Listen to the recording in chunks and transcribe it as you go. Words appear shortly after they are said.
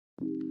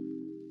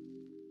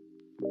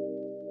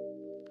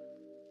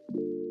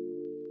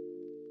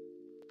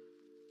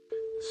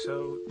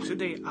So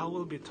today I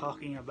will be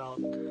talking about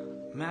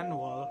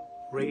manual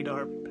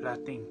radar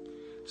plotting.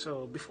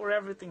 So before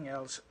everything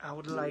else, I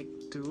would like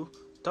to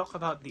talk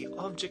about the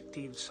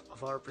objectives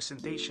of our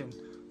presentation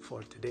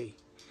for today.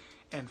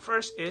 And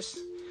first is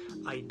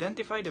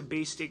identify the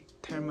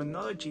basic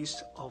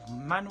terminologies of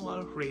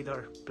manual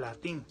radar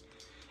plotting.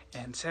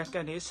 And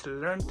second is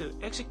learn to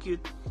execute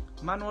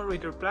manual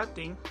radar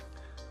plotting.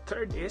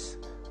 Third is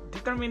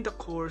determine the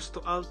course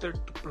to alter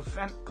to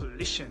prevent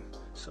collision.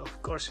 So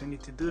of course we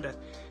need to do that.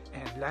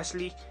 And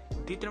lastly,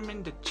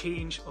 determine the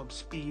change of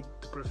speed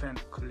to prevent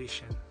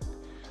collision.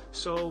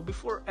 So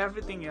before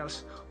everything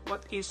else,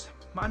 what is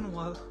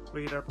manual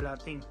radar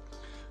plotting?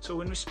 So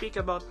when we speak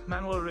about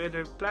manual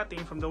radar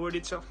plotting, from the word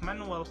itself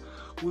manual,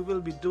 we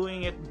will be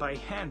doing it by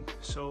hand.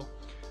 So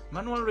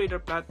manual radar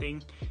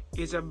plotting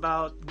is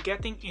about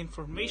getting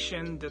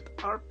information that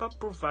ARPA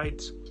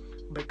provides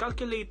by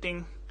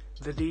calculating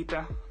the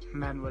data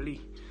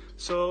manually.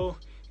 So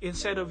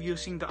instead of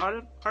using the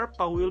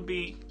ARPA, we will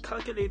be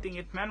calculating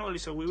it manually,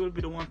 so we will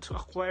be the one to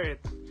acquire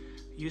it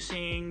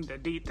using the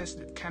data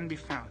that can be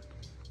found.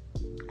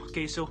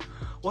 Okay, so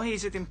why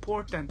is it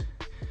important?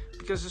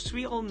 Because as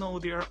we all know,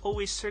 there are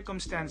always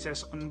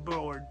circumstances on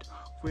board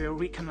where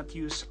we cannot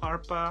use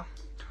ARPA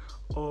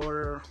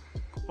or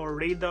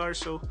radar,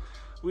 so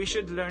we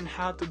should learn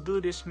how to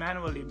do this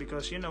manually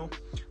because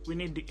we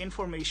need the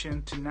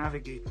information to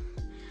navigate.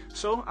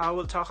 So I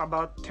will talk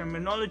about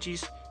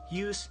terminologies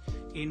used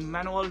in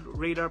manual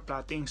radar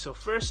plotting. So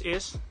first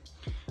is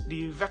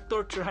the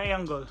vector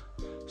triangle.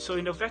 So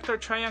in the vector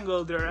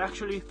triangle, there are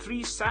actually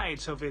three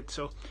sides of it.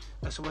 So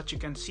that's what you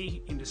can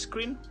see in the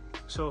screen.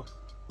 So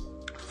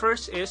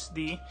first is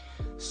the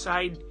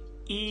side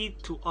E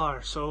to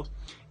R. So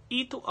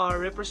E to R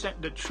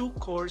represent the true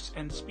course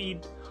and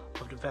speed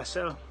of the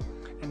vessel.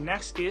 And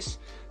next is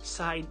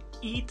side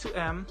E to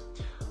M,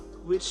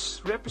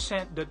 which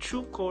represent the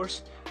true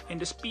course and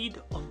the speed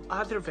of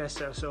other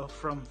vessels, so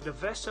from the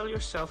vessel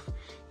yourself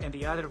and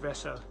the other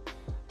vessel.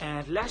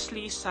 And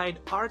lastly, side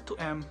R to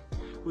M,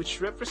 which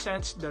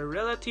represents the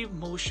relative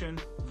motion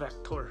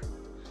vector,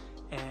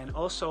 and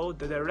also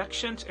the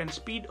directions and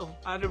speed of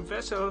other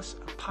vessels'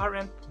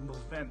 apparent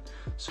movement.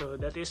 So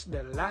that is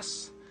the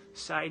last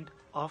side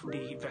of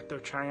the vector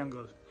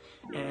triangle.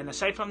 And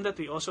aside from that,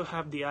 we also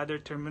have the other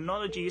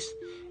terminologies,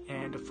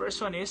 and the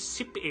first one is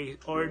CPA,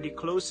 or the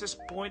closest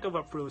point of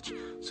approach.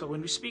 So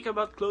when we speak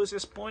about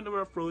closest point of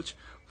approach,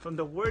 from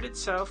the word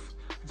itself,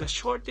 the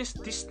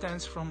shortest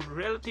distance from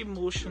relative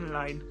motion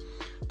line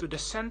to the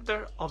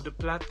center of the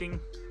plotting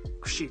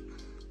sheet.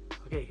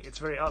 Okay, it's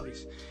very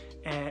obvious.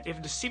 And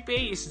if the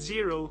CPA is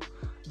 0,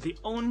 the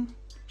own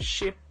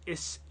ship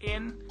is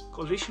in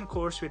collision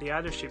course with the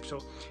other ship.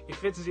 So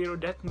if it's 0,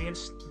 that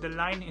means the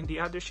line in the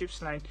other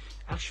ship's line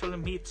actually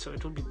meets, so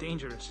it will be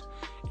dangerous.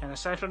 And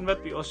aside from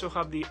that, we also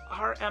have the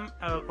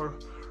RML, or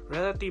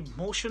relative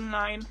motion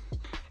line,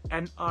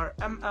 and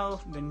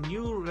RML, the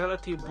new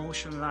relative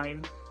motion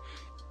line,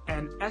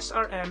 and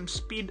SRM,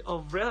 speed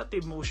of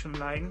relative motion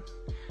line,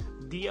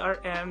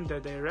 DRM,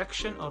 the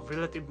direction of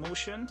relative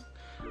motion,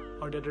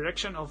 or the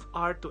direction of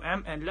R to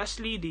M, and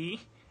lastly the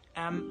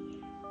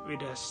M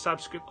with a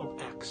subscript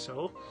of X.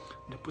 So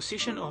the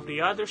position of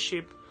the other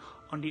ship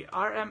on the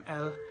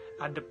RML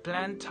at the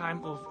planned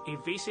time of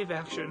evasive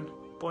action,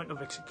 point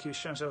of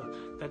execution. So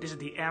that is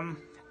the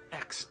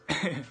MX.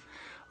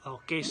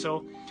 Okay,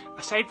 so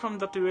aside from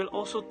that, we will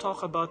also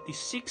talk about the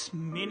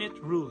 6-minute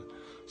rule.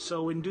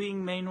 So when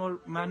doing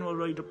manual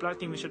radar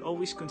plotting, we should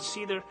always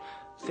consider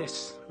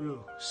this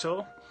rule.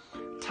 So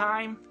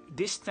time,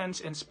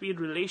 distance, and speed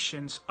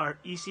relations are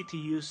easy to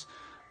use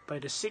by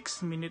the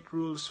 6-minute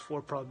rules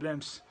for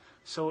problems.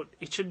 So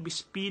it should be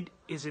speed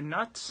is in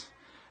knots.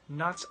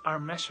 Knots are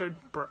measured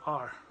per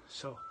hour.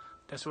 So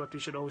that's what we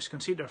should always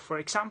consider. For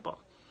example,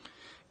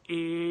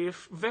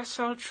 if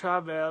vessel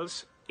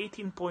travels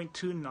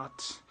 18.2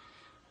 knots,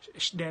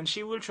 then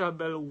she will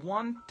travel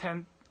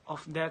 1/10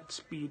 of that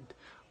speed,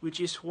 which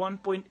is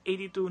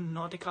 1.82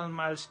 nautical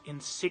miles in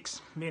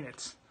 6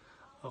 minutes.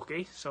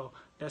 Okay, so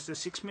that's the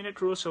 6-minute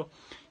rule. So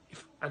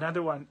if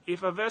another one,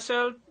 if a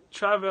vessel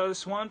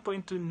travels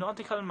 1.2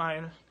 nautical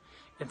mile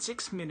in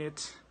 6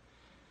 minutes,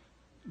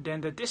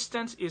 then the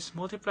distance is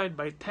multiplied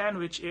by 10,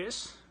 which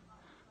is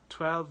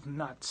 12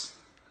 knots.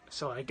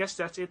 So I guess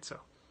that's it. So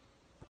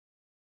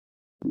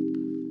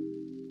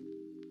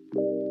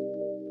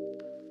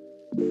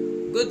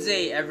good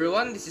day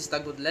everyone, this is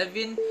Tagud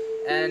Levin,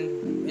 and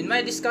in my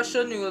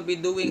discussion we will be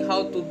doing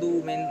how to do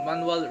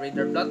manual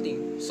radar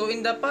plotting. So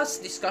in the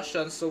past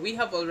discussions, so we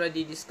have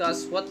already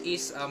discussed what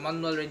is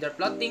manual radar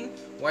plotting,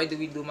 why do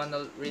we do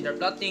manual radar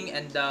plotting,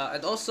 and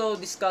also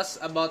discuss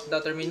about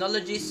the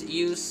terminologies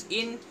used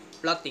in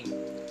plotting.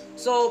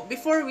 So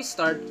before we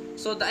start,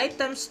 so the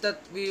items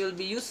that we will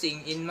be using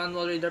in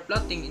manual radar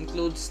plotting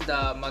includes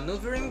the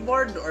maneuvering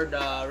board or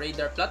the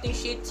radar plotting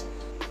sheet,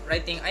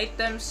 writing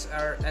items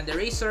and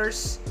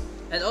erasers,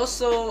 and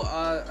also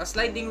a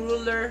sliding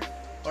ruler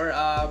or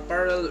a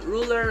parallel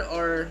ruler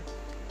or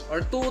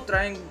two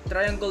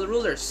triangle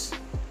rulers.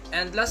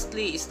 And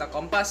lastly is the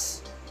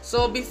compass.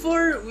 So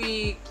before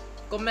we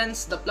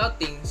commence the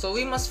plotting, so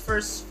we must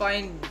first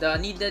find the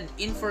needed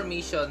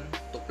information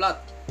to plot.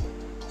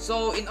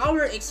 So in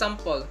our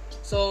example,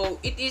 so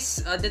it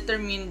is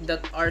determined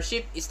that our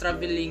ship is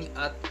traveling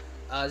at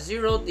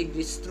 0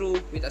 degrees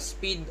true with a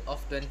speed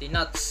of 20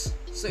 knots.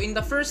 So in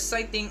the first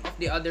sighting of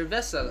the other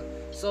vessel,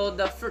 so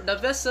the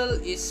vessel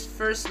is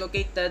first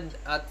located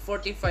at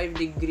 45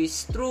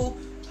 degrees true,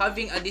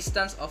 having a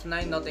distance of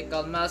 9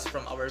 nautical miles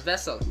from our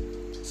vessel.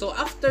 So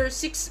after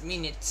 6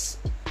 minutes,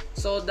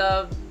 so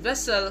the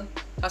vessel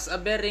has a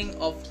bearing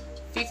of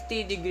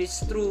 50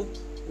 degrees true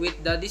with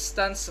the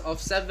distance of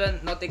 7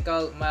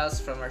 nautical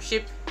miles from our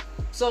ship.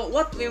 So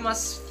what we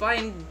must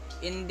find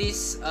in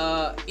this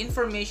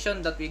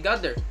information that we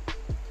gather?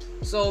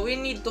 So we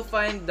need to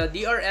find the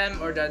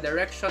DRM, or the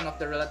direction of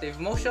the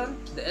relative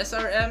motion, the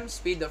SRM,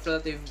 speed of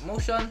relative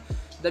motion,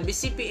 the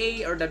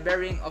BCPA, or the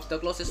bearing of the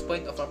closest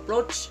point of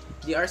approach,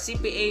 the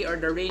RCPA, or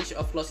the range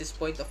of closest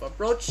point of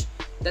approach,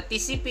 the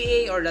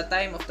TCPA, or the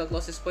time of the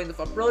closest point of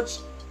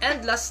approach,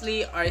 and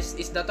lastly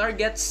is the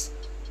targets,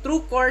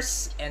 true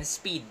course, and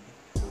speed.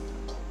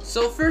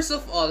 So first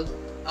of all,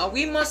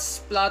 we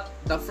must plot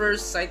the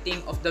first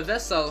sighting of the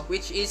vessel,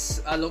 which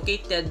is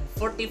located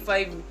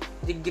 45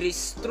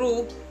 degrees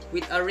true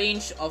with a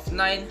range of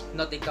 9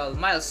 nautical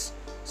miles.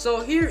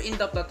 So here in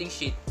the plotting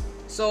sheet,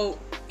 so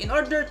in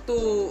order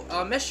to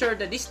measure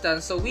the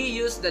distance, so we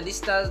use the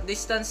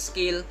distance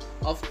scale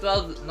of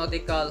 12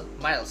 nautical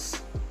miles.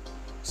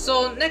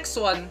 So next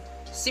one,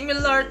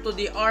 similar to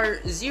the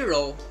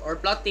R0 or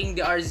plotting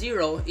the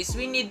R0, is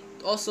we need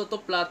also to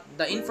plot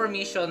the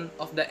information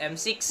of the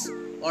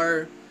M6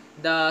 or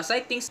the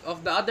sightings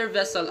of the other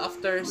vessel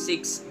after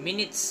 6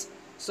 minutes.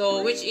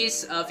 So which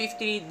is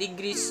 50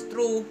 degrees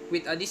true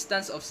with a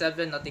distance of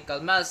 7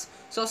 nautical miles.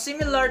 So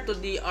similar to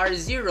the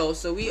R0,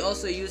 so we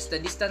also use the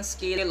distance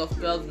scale of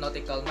 12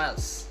 nautical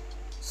miles.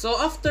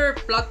 So after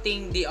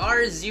plotting the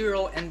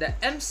R0 and the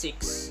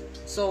M6,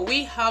 so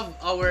we have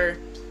our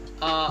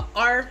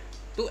R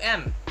to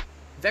M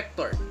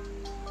vector.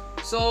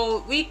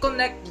 So we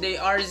connect the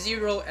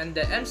R0 and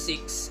the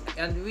M6,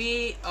 and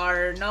we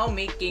are now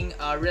making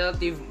a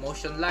relative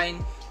motion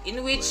line,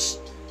 in which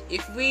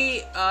if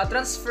we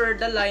transfer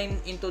the line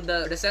into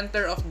the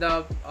center of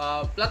the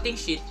plotting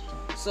sheet,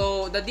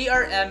 so the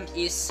DRM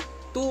is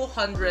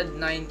 209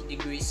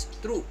 degrees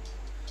true.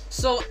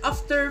 So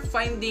after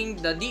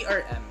finding the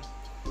DRM,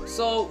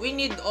 so we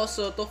need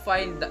also to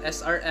find the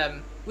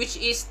SRM, which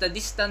is the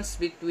distance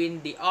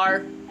between the R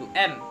to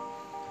M.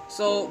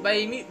 So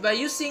by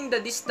using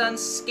the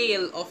distance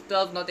scale of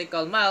 12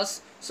 nautical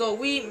miles, so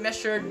we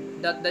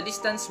measured that the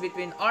distance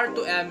between R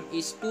to M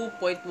is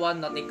 2.1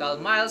 nautical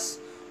miles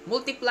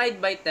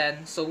multiplied by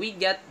 10, so we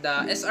get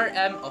the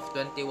SRM of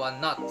 21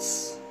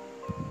 knots.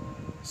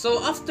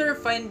 So after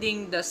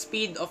finding the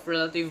speed of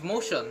relative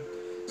motion,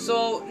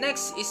 so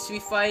next is we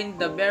find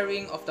the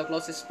bearing of the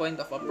closest point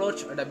of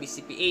approach, or the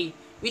BCPA,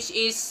 which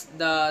is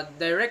the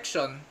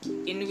direction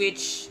in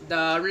which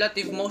the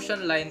relative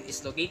motion line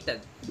is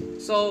located.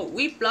 So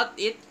we plot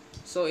it.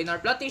 So in our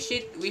plotting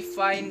sheet, we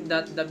find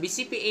that the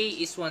BCPA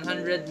is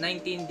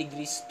 119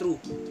 degrees true.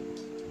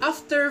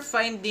 After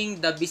finding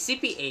the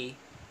BCPA,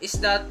 is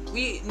that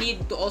we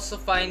need to also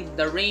find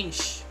the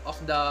range of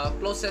the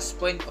closest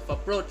point of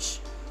approach.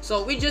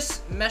 So we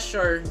just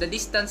measure the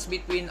distance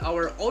between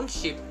our own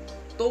ship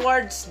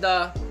towards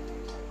the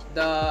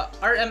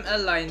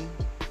RML line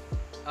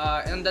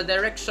and the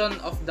direction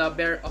of the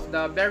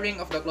bearing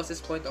of the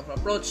closest point of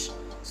approach.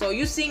 So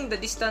using the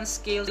distance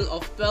scale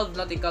of 12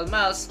 nautical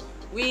miles,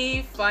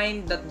 we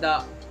find that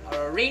the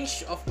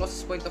range of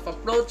closest point of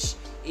approach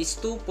is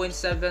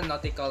 2.7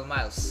 nautical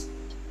miles.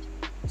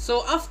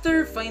 So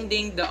after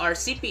finding the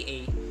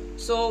RCPA,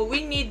 so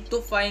we need to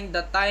find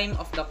the time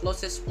of the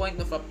closest point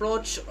of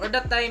approach, or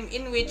the time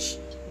in which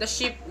the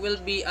ship will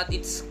be at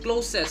its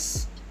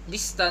closest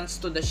distance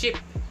to the ship.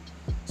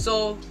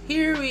 So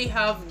here we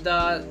have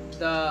the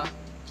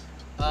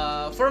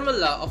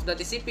formula of the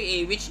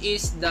TCPA, which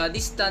is the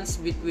distance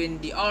between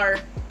the R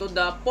to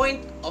the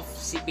point of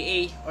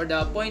CPA, or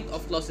the point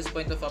of closest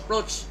point of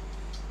approach.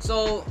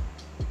 So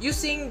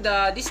using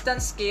the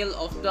distance scale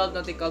of 12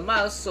 nautical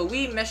miles, so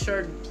we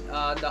measured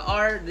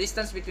the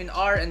distance between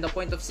R and the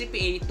point of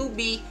CPA to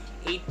be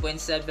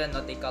 8.7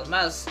 nautical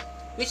miles,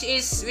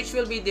 which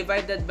will be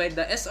divided by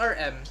the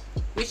SRM,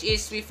 which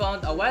is we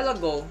found a while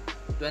ago,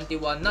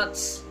 21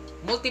 knots,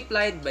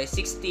 multiplied by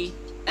 60,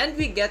 and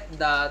we get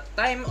the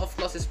time of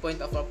closest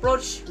point of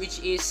approach, which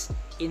is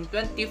in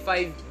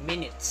 25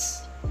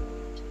 minutes.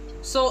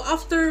 So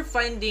after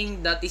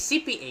finding the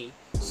TCPA,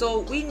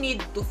 so we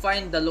need to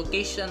find the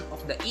location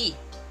of the E,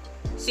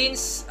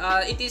 since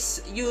it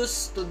is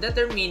used to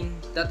determine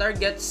the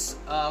target's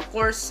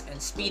course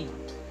and speed.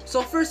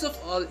 So first of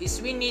all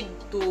is we need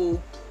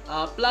to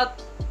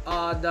plot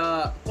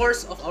the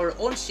course of our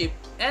own ship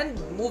and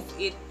move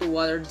it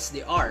towards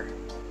the R.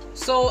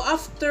 So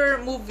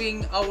after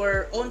moving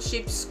our own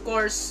ship's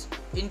course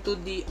into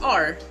the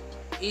R,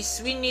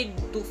 is we need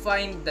to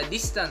find the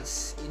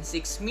distance in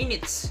 6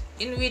 minutes,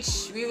 in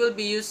which we will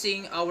be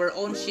using our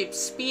own ship's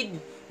speed,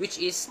 which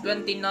is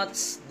 20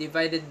 knots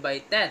divided by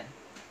 10,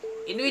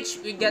 in which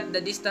we get the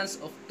distance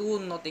of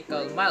 2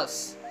 nautical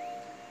miles.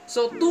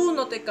 So 2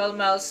 nautical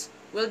miles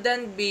will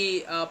then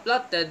be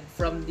plotted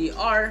from the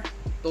R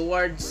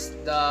towards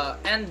the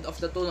end of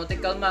the 2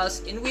 nautical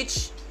miles, in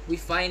which we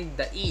find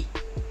the E.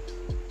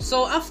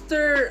 So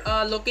after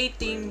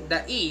locating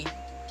the E,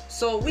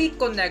 so we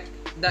connect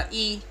the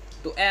E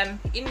to M,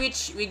 in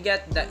which we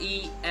get the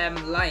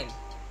EM line.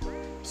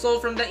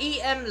 So from the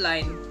EM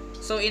line,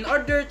 so in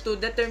order to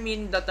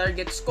determine the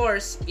target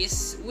scores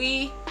is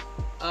we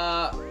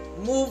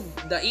move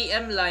the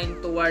EM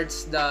line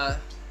towards the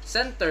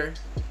center,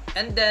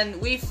 and then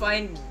we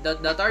find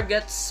that the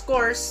target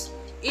scores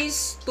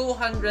is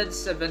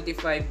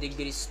 275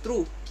 degrees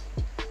true.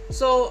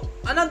 So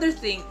another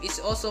thing is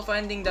also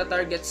finding the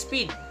target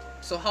speed.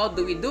 So how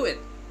do we do it?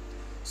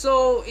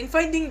 So in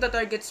finding the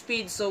target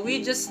speed, so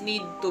we just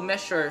need to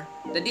measure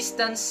the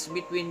distance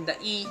between the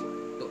E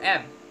to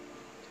M.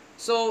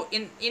 So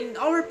in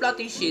our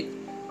plotting sheet,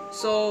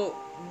 so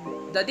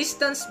the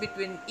distance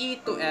between E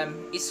to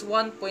M is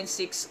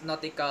 1.6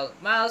 nautical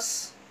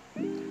miles,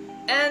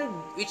 and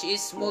which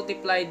is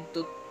multiplied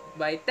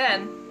by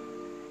 10,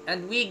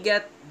 and we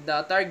get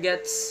the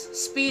target's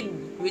speed,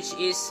 which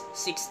is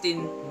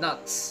 16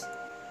 knots.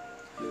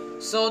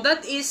 So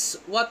that is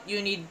what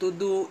you need to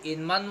do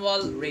in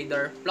manual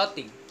radar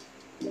plotting.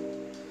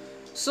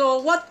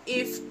 So what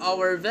if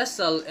our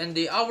vessel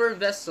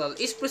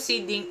is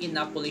proceeding in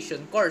a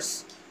collision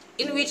course,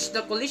 in which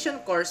the collision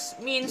course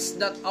means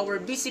that our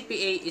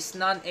BCPA is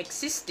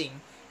non-existing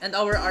and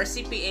our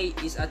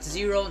RCPA is at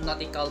 0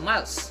 nautical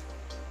miles.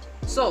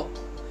 So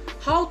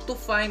how to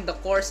find the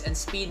course and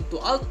speed to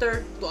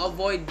alter to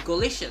avoid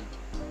collision?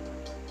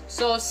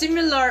 So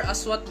similar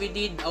as what we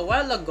did a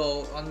while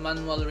ago on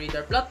manual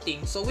radar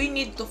plotting, so we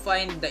need to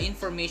find the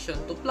information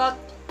to plot,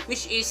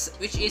 which is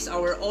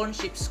our own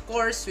ship's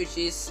course, which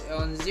is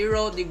on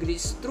 0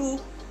 degrees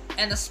true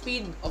and a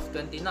speed of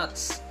 20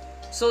 knots.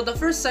 So the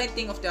first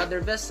sighting of the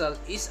other vessel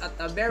is at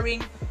a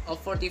bearing of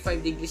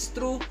 45 degrees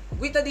true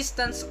with a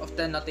distance of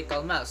 10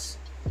 nautical miles.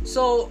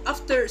 So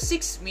after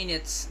 6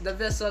 minutes, the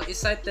vessel is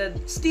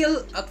sighted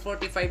still at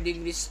 45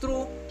 degrees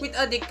true with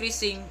a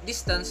decreasing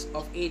distance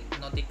of 8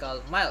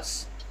 nautical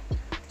miles.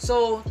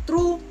 So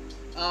through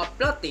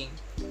plotting,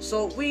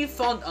 so we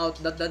found out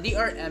that the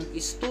DRM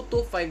is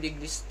 225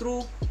 degrees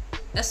true,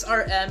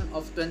 SRM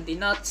of 20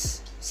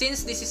 knots.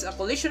 Since this is a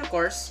collision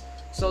course,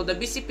 so the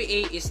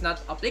BCPA is not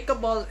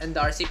applicable and the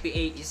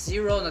RCPA is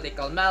 0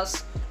 nautical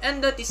miles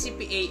and the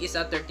TCPA is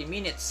at 30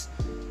 minutes.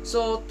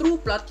 So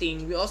through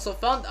plotting, we also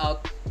found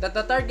out that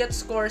the target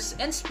scores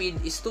and speed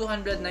is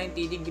 290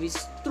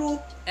 degrees true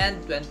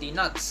and 20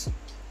 knots.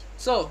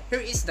 So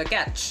here is the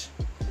catch.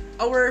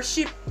 Our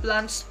ship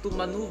plans to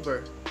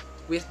maneuver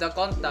with the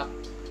contact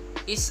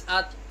is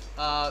at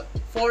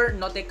 4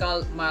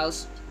 nautical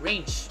miles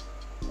range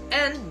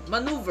and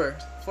maneuver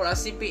for a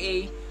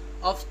CPA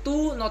of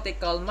 2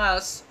 nautical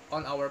miles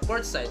on our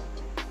port side.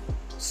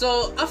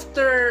 So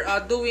after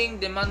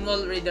doing the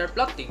manual radar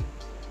plotting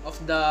of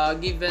the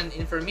given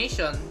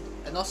information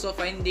and also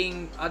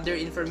finding other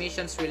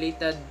informations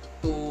related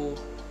to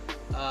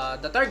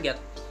the target,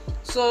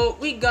 so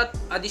we got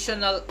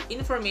additional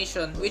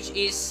information, which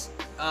is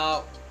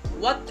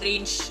what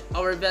range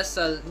our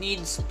vessel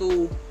needs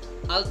to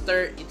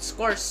alter its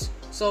course.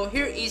 So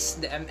here is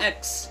the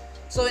MX.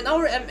 So in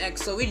our MX,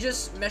 so we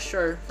just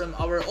measure from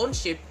our own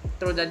ship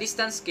through the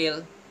distance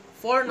scale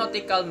 4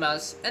 nautical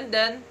miles and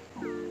then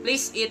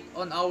place it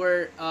on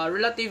our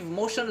relative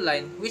motion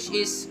line, which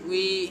is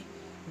we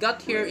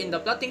got here in the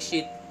plotting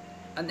sheet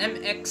an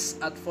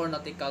MX at 4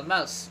 nautical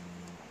miles.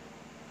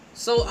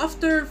 So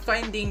after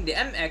finding the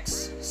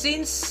MX,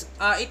 since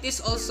it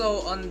is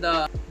also on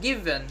the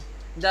given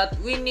that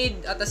we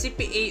need at a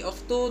CPA of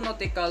 2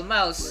 nautical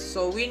miles,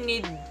 so we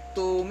need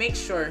to make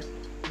sure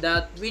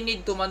that we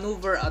need to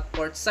maneuver at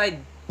port side.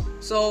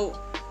 So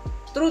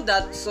through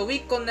that, so we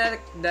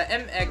connect the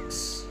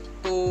MX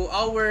to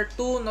our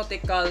 2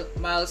 nautical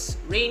miles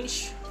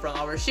range from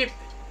our ship,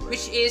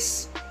 which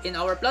is in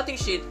our plotting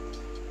sheet.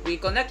 We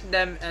connect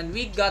them and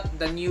we got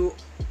the new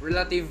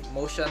relative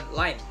motion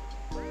line.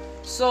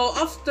 So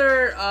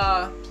after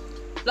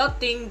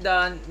plotting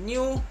the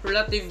new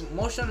relative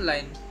motion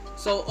line,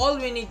 so all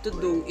we need to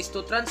do is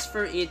to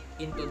transfer it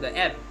into the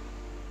M.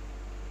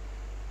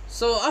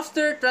 So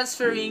after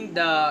transferring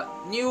the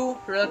new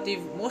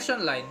relative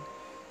motion line,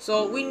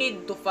 so we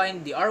need to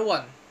find the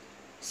R1.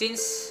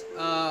 Since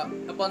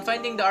upon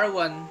finding the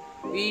R1,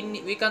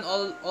 we can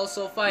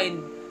also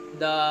find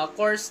the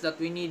course that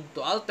we need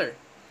to alter.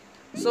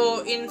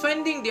 So in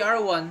finding the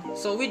R1,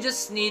 so we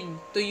just need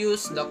to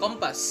use the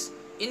compass,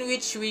 in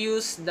which we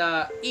use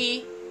the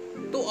E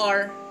to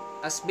R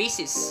as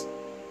basis,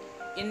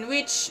 in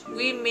which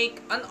we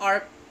make an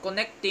arc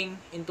connecting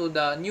into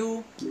the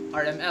new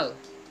RML.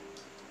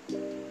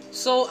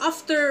 So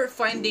after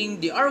finding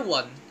the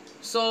R1,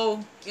 so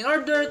in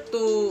order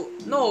to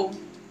know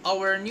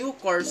our new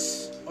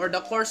course or the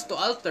course to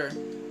alter,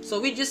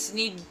 so we just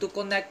need to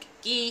connect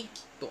E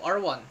to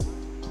R1.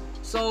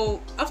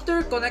 So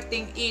after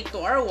connecting E to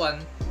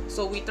R1,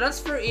 So we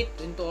transfer it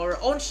into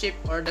our own ship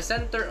or the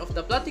center of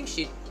the plotting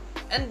sheet,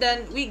 and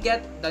then we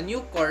get the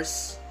new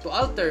course to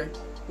alter,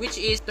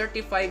 which is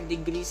 35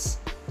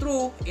 degrees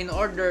through in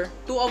order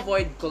to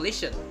avoid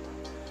collision.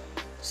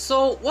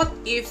 So what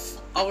if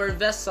our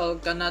vessel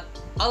cannot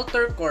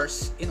alter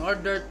course in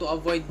order to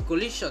avoid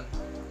collision?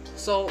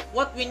 So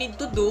what we need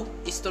to do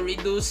is to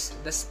reduce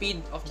the speed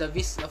of the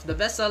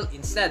vessel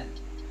instead.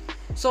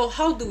 So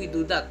how do we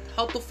do that?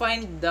 How to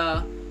find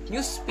the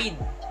new speed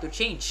to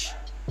change?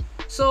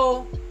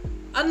 So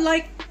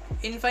unlike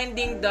in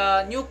finding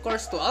the new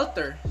course to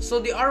alter, so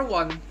the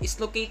R1 is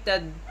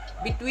located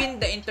between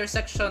the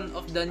intersection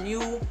of the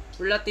new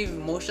relative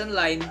motion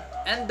line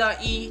and the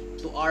E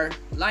to R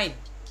line.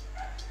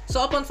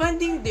 So upon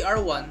finding the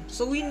R1,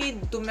 so we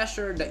need to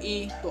measure the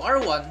E to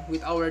R1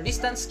 with our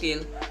distance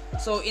scale.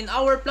 So in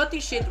our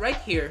plotting sheet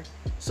right here,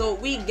 so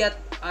we get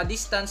a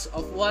distance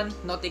of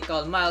 1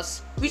 nautical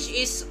miles, which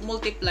is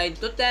multiplied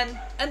to 10,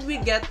 and we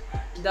get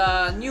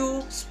the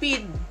new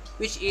speed,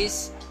 which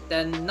is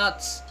 10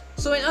 knots.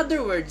 So in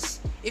other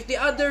words, if the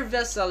other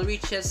vessel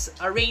reaches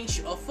a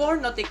range of 4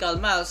 nautical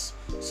miles,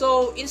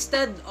 so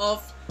instead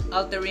of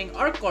altering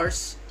our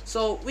course,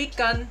 so we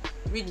can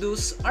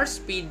reduce our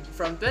speed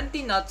from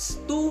 20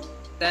 knots to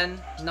 10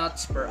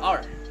 knots per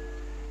hour.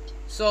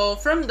 So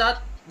from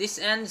that, this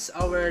ends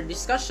our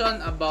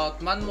discussion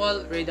about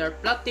manual radar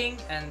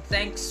plotting, and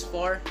thanks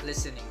for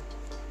listening.